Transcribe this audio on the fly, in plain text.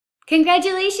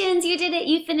Congratulations, you did it.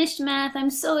 You finished math. I'm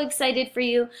so excited for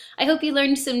you. I hope you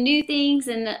learned some new things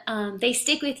and they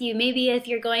stick with you. Maybe if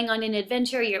you're going on an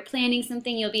adventure or you're planning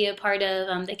something, you'll be a part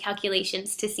of the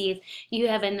calculations to see if you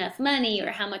have enough money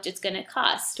or how much it's going to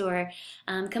cost or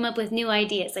come up with new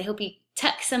ideas. I hope you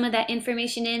tuck some of that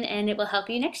information in and it will help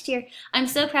you next year. I'm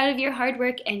so proud of your hard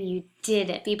work and you did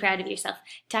it. Be proud of yourself.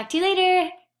 Talk to you later.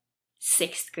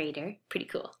 Sixth grader. Pretty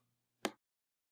cool.